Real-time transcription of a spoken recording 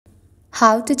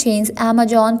How to change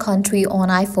Amazon country on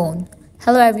iPhone.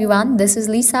 Hello everyone, this is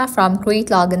Lisa from Create,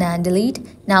 Login and Delete.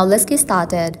 Now let's get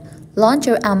started. Launch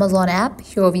your Amazon app.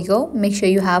 Here we go. Make sure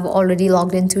you have already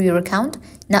logged into your account.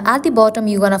 Now at the bottom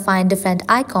you're gonna find different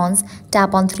icons.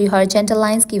 Tap on three horizontal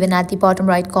lines given at the bottom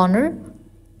right corner.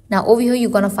 Now over here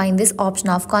you're gonna find this option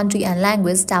of country and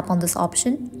language. Tap on this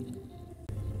option.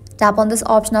 Tap on this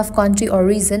option of country or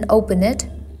region. Open it.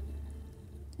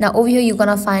 Now over here you're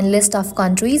gonna find list of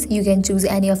countries. You can choose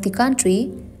any of the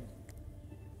country.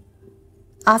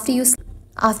 After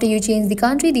you change the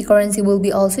country, the currency will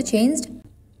be also changed.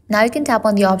 Now you can tap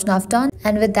on the option of done,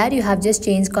 and with that you have just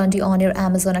changed country on your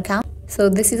Amazon account. So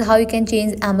this is how you can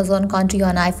change Amazon country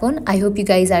on iPhone. I hope you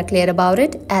guys are clear about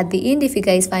it. At the end, if you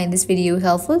guys find this video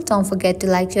helpful, don't forget to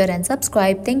like, share and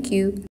subscribe. Thank you.